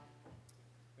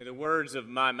May the words of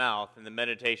my mouth and the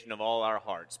meditation of all our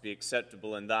hearts be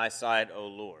acceptable in thy sight, O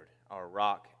Lord, our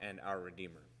rock and our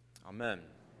Redeemer. Amen.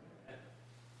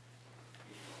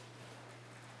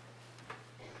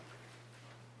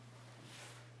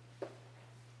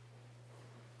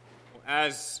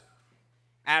 As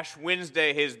Ash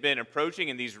Wednesday has been approaching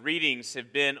and these readings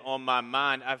have been on my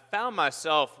mind, I've found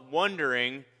myself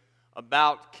wondering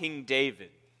about King David.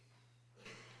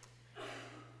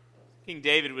 King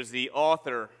David was the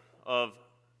author of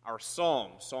our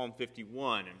psalm, Psalm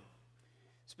 51. And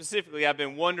specifically, I've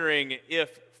been wondering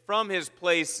if from his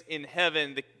place in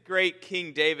heaven, the great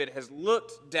King David has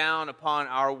looked down upon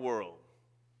our world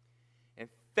and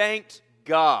thanked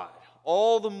God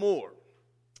all the more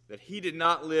that he did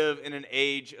not live in an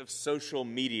age of social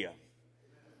media.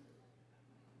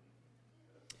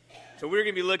 So we're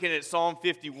going to be looking at Psalm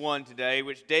 51 today,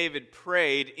 which David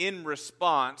prayed in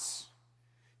response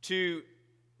to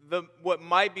what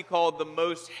might be called the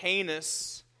most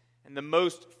heinous and the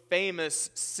most famous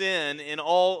sin in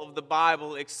all of the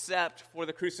Bible except for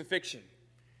the crucifixion.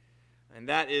 And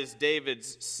that is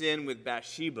David's sin with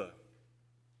Bathsheba.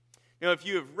 You know, if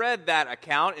you have read that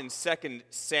account in 2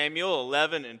 Samuel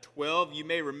 11 and 12, you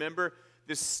may remember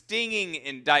the stinging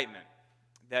indictment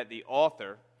that the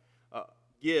author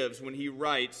gives when he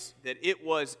writes that it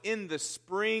was in the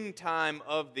springtime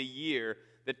of the year,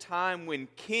 the time when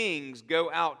kings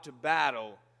go out to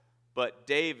battle, but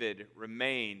David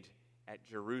remained at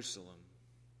Jerusalem.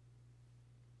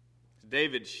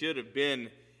 David should have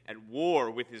been at war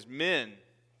with his men,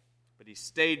 but he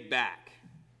stayed back,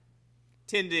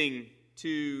 tending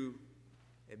to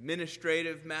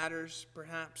administrative matters,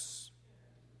 perhaps.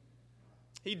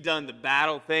 He'd done the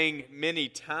battle thing many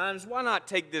times. Why not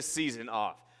take this season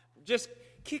off? Just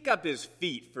kick up his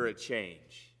feet for a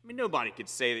change. I mean, nobody could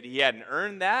say that he hadn't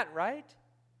earned that, right?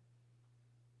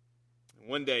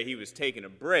 One day he was taking a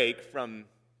break from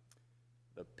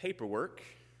the paperwork,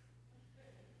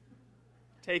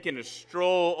 taking a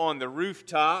stroll on the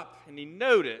rooftop, and he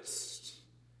noticed,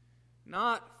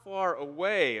 not far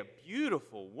away, a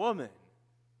beautiful woman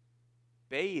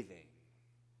bathing.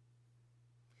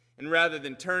 And rather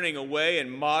than turning away in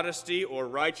modesty or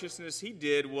righteousness, he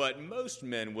did what most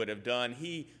men would have done.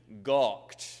 He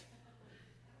gawked.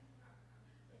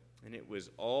 And it was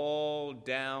all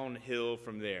downhill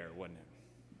from there, wasn't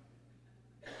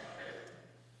it?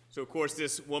 So, of course,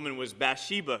 this woman was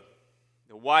Bathsheba,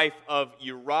 the wife of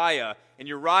Uriah. And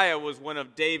Uriah was one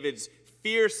of David's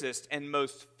fiercest and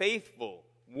most faithful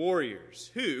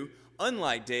warriors who,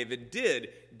 unlike David, did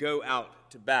go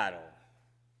out to battle.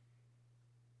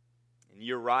 In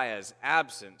Uriah's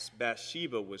absence,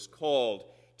 Bathsheba was called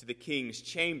to the king's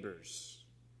chambers,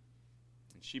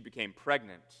 and she became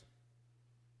pregnant.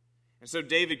 And so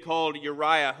David called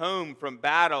Uriah home from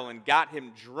battle and got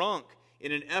him drunk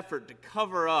in an effort to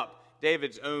cover up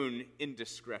David's own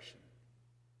indiscretion.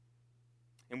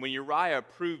 And when Uriah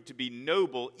proved to be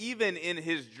noble, even in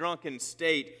his drunken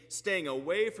state, staying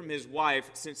away from his wife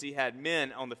since he had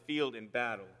men on the field in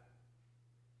battle,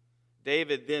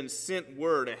 David then sent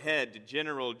word ahead to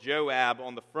General Joab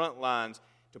on the front lines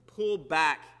to pull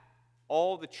back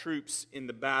all the troops in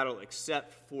the battle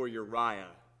except for Uriah,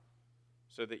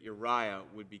 so that Uriah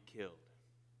would be killed.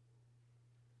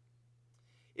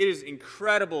 It is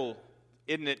incredible,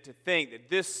 isn't it, to think that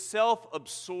this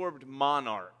self-absorbed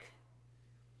monarch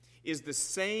is the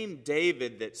same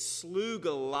David that slew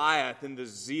Goliath in the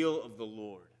zeal of the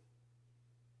Lord.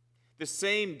 The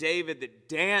same David that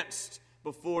danced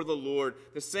before the Lord.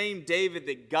 The same David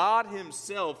that God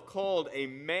himself called a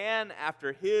man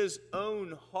after his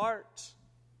own heart.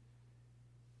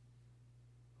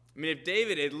 I mean, if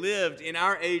David had lived in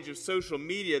our age of social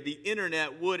media, the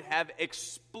internet would have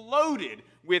exploded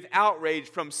with outrage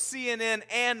from CNN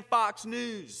and Fox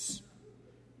News.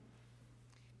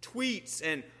 Tweets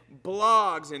and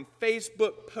blogs and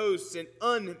Facebook posts and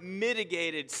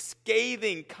unmitigated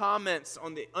scathing comments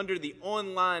under the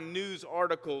online news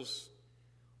articles,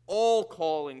 all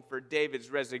calling for David's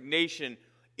resignation,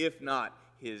 if not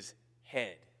his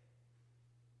head.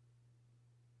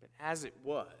 But as it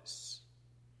was,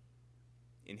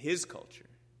 in his culture,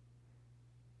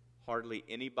 hardly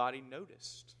anybody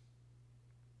noticed.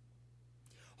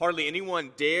 Hardly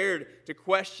anyone dared to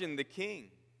question the king.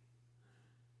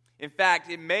 In fact,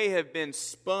 it may have been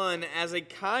spun as a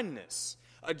kindness,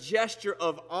 a gesture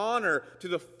of honor to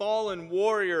the fallen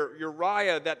warrior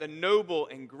Uriah that the noble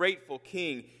and grateful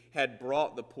king had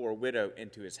brought the poor widow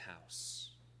into his house.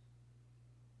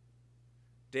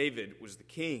 David was the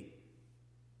king.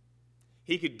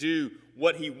 He could do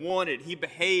what he wanted. He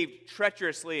behaved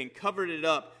treacherously and covered it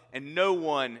up, and no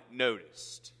one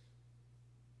noticed.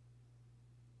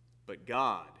 but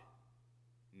God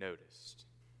noticed.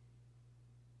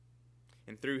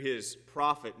 And through his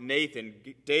prophet Nathan,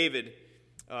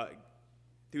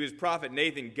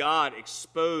 God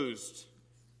exposed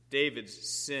David's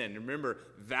sin. Remember,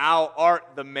 thou art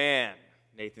the man,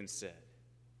 Nathan said.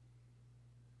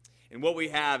 And what we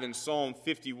have in Psalm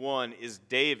 51 is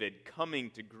David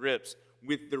coming to grips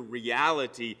with the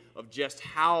reality of just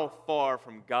how far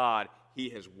from God he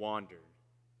has wandered.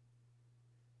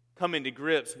 Coming to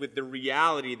grips with the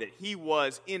reality that he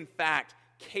was, in fact,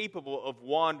 capable of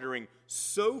wandering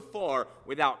so far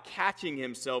without catching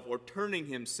himself or turning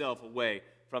himself away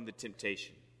from the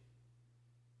temptation.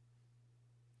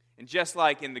 And just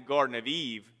like in the Garden of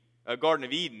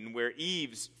Eden, where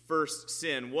Eve's first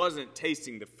sin wasn't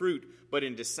tasting the fruit, but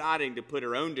in deciding to put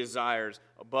her own desires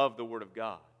above the Word of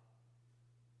God.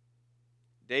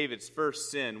 David's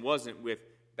first sin wasn't with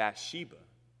Bathsheba,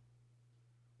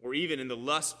 or even in the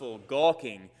lustful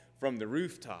gawking from the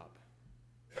rooftop,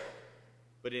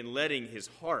 but in letting his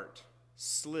heart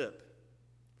slip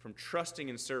from trusting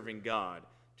and serving God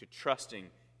to trusting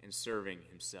and serving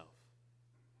himself.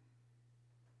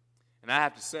 And I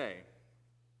have to say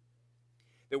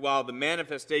that while the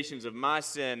manifestations of my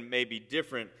sin may be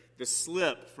different, the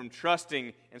slip from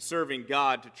trusting and serving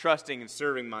God to trusting and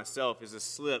serving myself is a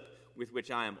slip with which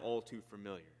I am all too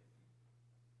familiar.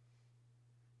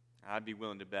 I'd be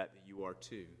willing to bet that you are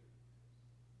too.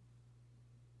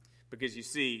 Because you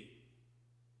see,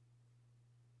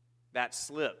 that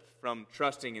slip from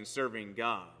trusting and serving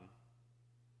God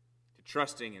to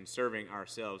trusting and serving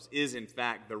ourselves is in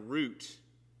fact the root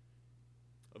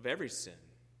of every sin.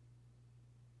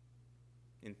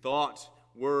 In thought,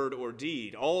 word, or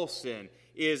deed, all sin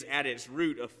is at its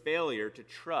root a failure to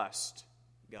trust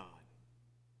God.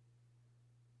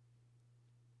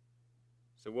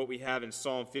 So what we have in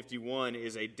Psalm 51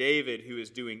 is a David who is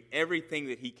doing everything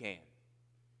that he can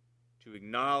to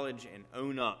acknowledge and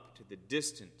own up to the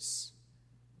distance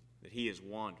that he has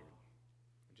wandered,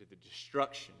 and to the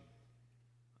destruction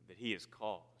that he has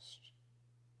caused.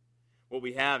 What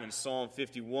we have in Psalm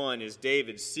 51 is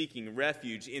David seeking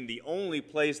refuge in the only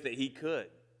place that he could.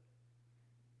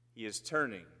 He is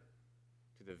turning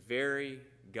to the very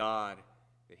God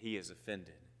that he has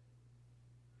offended.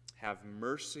 Have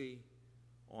mercy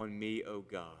on me, O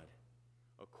God,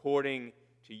 according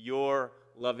to your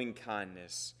loving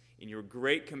kindness. In your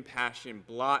great compassion,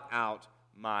 blot out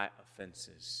my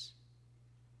offenses.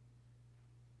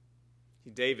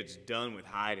 David's done with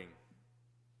hiding.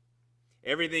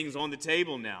 Everything's on the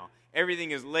table now.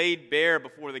 Everything is laid bare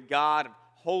before the God of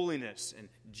holiness and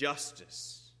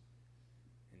justice.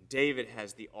 And David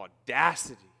has the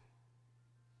audacity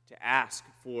to ask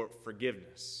for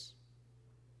forgiveness.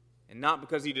 And not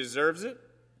because he deserves it.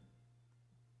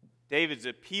 David's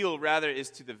appeal, rather, is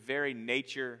to the very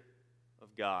nature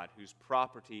of God, whose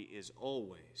property is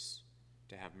always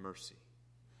to have mercy.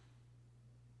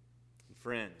 And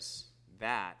friends,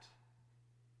 that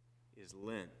is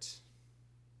Lent.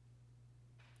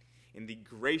 In the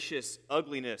gracious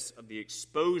ugliness of the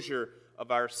exposure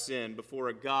of our sin before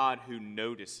a God who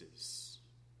notices,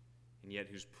 and yet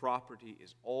whose property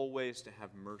is always to have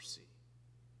mercy,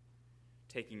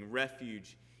 taking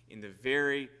refuge in the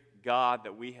very God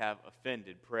that we have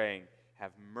offended, praying,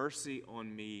 have mercy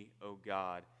on me, O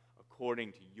God,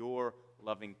 according to your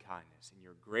loving kindness and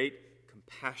your great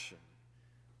compassion.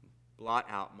 Blot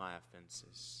out my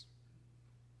offenses.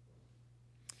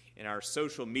 In our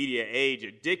social media age,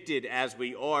 addicted as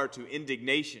we are to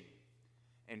indignation,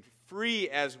 and free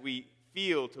as we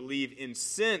feel to leave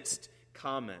incensed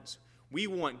comments, we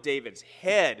want David's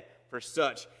head for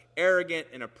such arrogant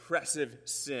and oppressive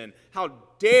sin. How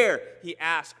dare he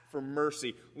ask for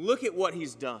mercy? Look at what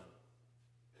he's done.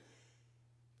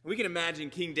 We can imagine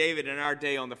King David in our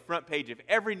day on the front page of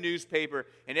every newspaper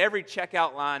and every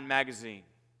checkout line magazine.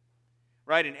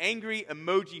 Right? And angry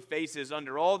emoji faces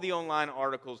under all the online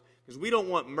articles, because we don't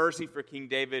want mercy for King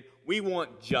David. We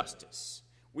want justice.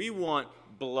 We want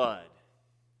blood.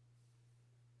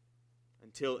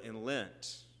 Until in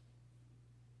Lent,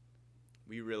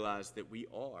 we realize that we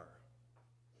are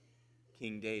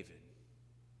King David,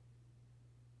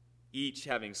 each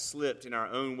having slipped in our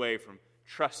own way from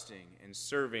trusting and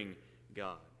serving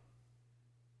God.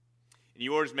 And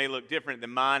yours may look different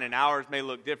than mine, and ours may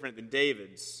look different than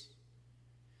David's.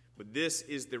 But this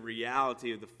is the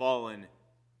reality of the fallen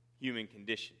human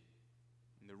condition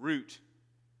and the root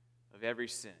of every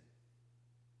sin.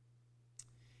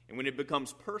 And when it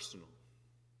becomes personal,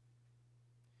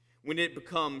 when it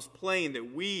becomes plain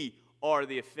that we are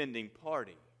the offending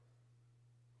party,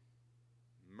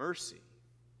 mercy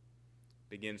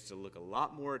begins to look a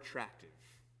lot more attractive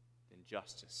than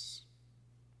justice.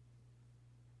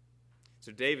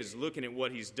 So David's looking at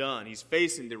what he's done. He's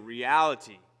facing the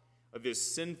reality of his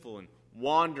sinful and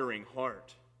wandering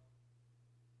heart.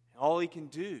 And all he can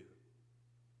do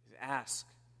is ask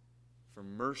for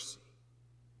mercy.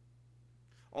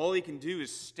 All he can do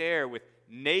is stare with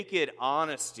naked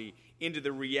honesty into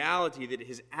the reality that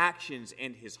his actions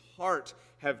and his heart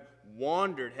have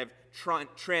wandered, have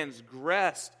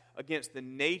transgressed against the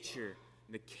nature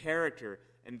and the character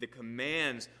and the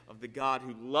commands of the God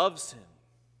who loves him.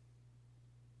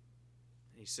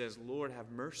 And he says, Lord,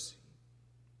 have mercy.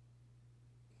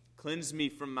 Cleanse me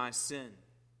from my sin.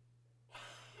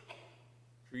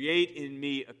 Create in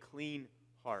me a clean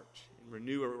heart and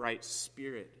renew a right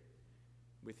spirit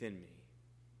within me.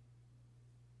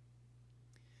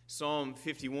 Psalm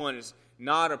 51 is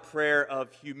not a prayer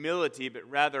of humility, but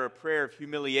rather a prayer of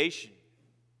humiliation.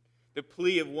 The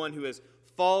plea of one who has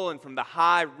fallen from the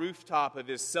high rooftop of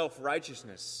his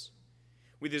self-righteousness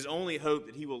with his only hope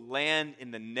that he will land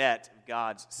in the net of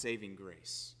God's saving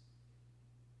grace.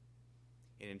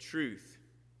 And in truth,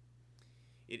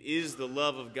 it is the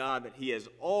love of God that he has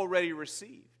already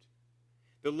received.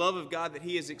 The love of God that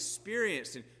he has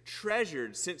experienced and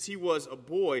treasured since he was a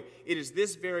boy. It is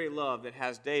this very love that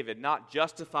has David not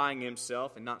justifying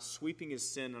himself and not sweeping his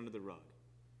sin under the rug,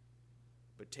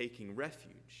 but taking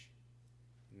refuge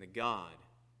in the God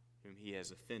whom he has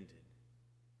offended.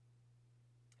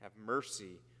 Have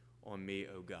mercy on me,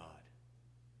 O God,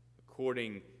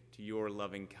 according to your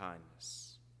loving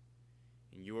kindness.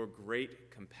 In your great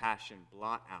compassion,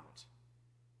 blot out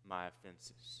my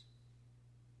offenses.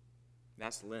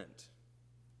 That's Lent.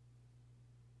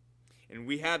 And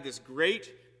we have this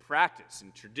great practice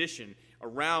and tradition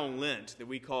around Lent that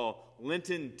we call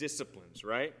Lenten disciplines,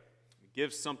 right? We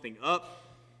give something up,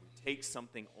 we take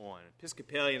something on.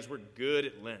 Episcopalians, we're good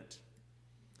at Lent.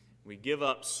 We give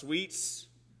up sweets,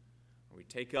 or we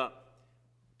take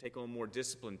on more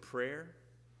disciplined prayer.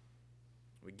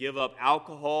 We give up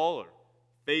alcohol or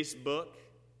Facebook.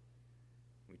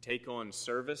 We take on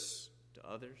service to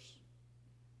others.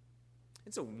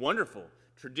 It's a wonderful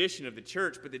tradition of the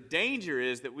church, but the danger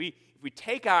is that if we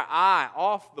take our eye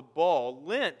off the ball,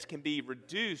 Lent can be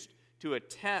reduced to a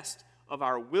test of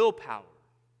our willpower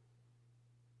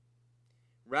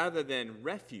rather than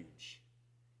refuge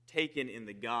taken in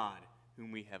the God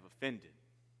whom we have offended.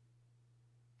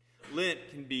 Lent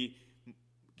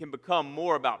can become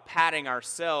more about patting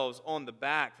ourselves on the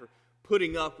back for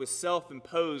putting up with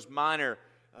self-imposed minor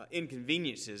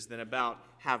inconveniences than about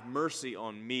have mercy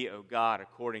on me, O God,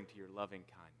 according to your loving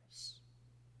kindness.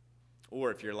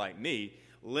 Or if you're like me,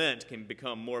 Lent can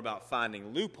become more about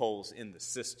finding loopholes in the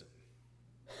system.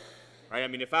 Right? I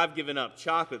mean, if I've given up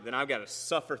chocolate, then I've got to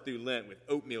suffer through Lent with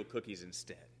oatmeal cookies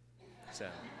instead. So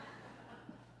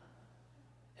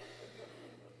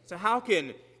how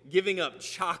can giving up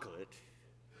chocolate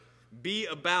be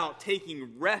about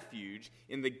taking refuge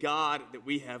in the God that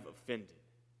we have offended?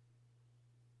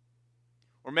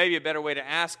 Or maybe a better way to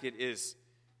ask it is,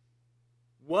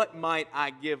 what might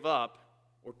I give up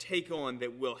or take on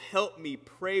that will help me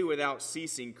pray without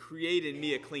ceasing, create in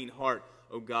me a clean heart,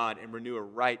 O God, and renew a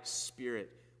right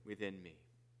spirit within me?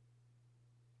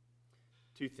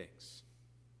 Two things.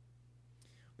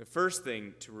 The first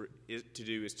thing to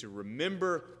do is to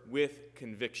remember with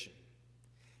conviction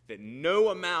that no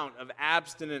amount of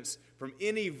abstinence from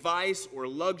any vice or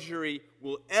luxury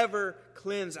will ever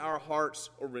cleanse our hearts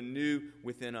or renew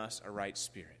within us a right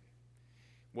spirit.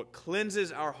 What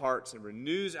cleanses our hearts and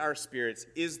renews our spirits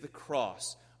is the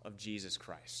cross of Jesus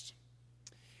Christ.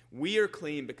 We are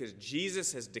clean because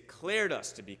Jesus has declared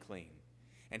us to be clean.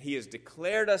 And he has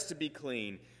declared us to be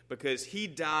clean because he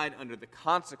died under the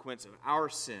consequence of our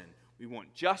sin. We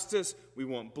want justice. We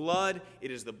want blood.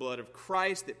 It is the blood of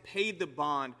Christ that paid the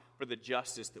bond for the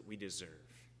justice that we deserve.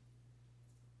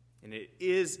 And it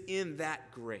is in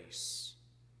that grace,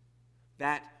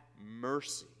 that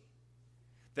mercy,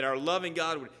 that our loving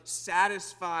God would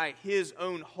satisfy his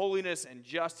own holiness and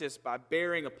justice by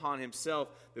bearing upon himself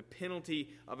the penalty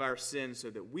of our sins so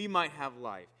that we might have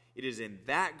life. It is in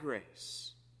that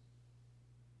grace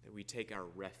that we take our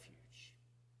refuge.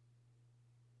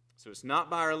 So it's not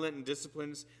by our Lenten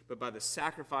disciplines, but by the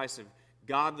sacrifice of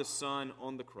God the Son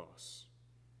on the cross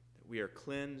that we are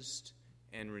cleansed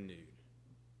and renewed.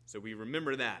 So we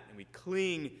remember that, and we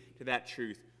cling to that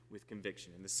truth with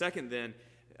conviction. And the second then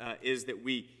is that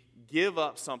we give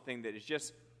up something that is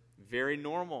just very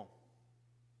normal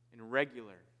and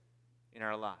regular in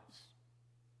our lives.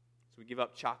 So we give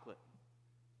up chocolate.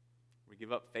 We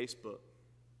give up Facebook.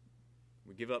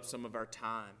 We give up some of our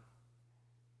time.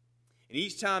 And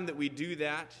each time that we do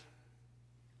that,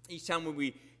 Each time when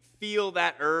we feel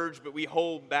that urge, but we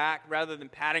hold back rather than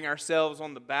patting ourselves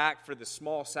on the back for the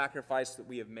small sacrifice that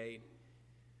we have made,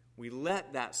 we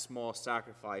let that small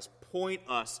sacrifice point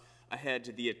us ahead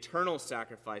to the eternal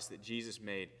sacrifice that Jesus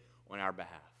made on our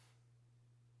behalf.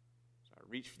 So I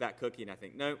reach for that cookie and I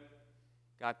think, no,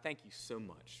 God, thank you so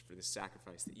much for the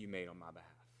sacrifice that you made on my behalf.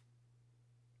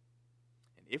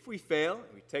 And if we fail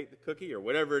and we take the cookie or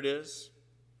whatever it is,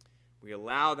 we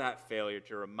allow that failure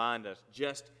to remind us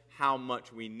just how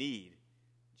much we need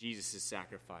Jesus'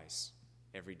 sacrifice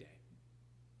every day.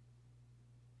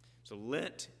 So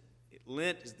Lent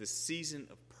is the season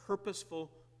of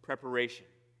purposeful preparation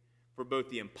for both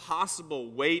the impossible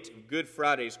weight of Good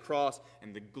Friday's cross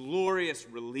and the glorious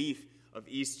relief of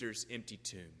Easter's empty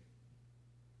tomb.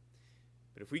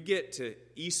 But if we get to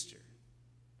Easter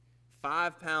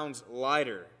 5 pounds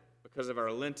lighter because of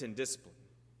our Lenten discipline,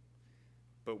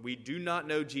 but we do not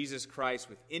know Jesus Christ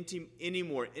with any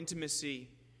more intimacy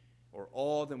or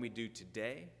awe than we do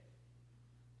today,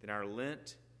 then our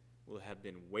Lent will have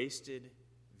been wasted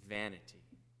vanity.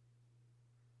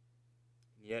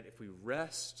 And yet, if we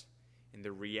rest in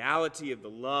the reality of the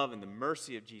love and the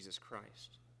mercy of Jesus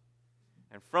Christ,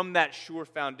 and from that sure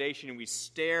foundation we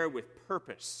stare with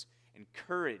purpose and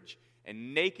courage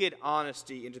and naked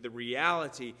honesty into the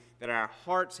reality that our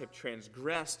hearts have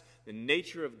transgressed the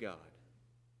nature of God,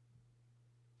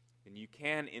 then you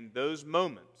can, in those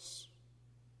moments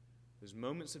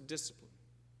of discipline,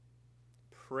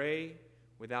 pray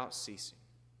without ceasing.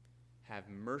 Have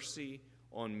mercy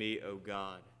on me, O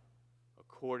God,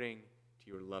 according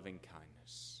to your loving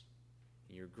kindness.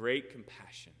 In your great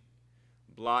compassion,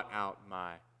 blot out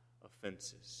my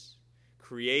offenses.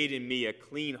 Create in me a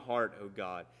clean heart, O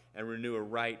God, and renew a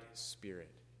right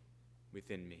spirit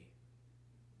within me.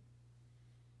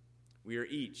 We are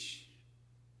each,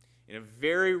 in a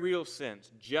very real sense,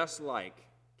 just like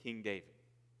King David.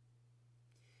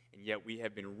 And yet we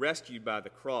have been rescued by the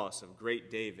cross of great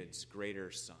David's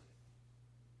greater son.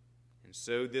 And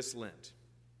so this Lent,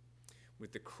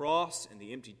 with the cross and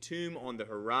the empty tomb on the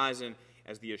horizon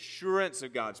as the assurance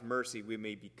of God's mercy, we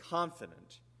may be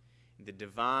confident in the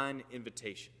divine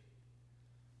invitation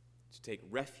to take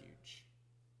refuge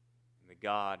in the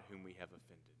God whom we have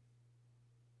offended.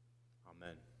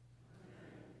 Amen.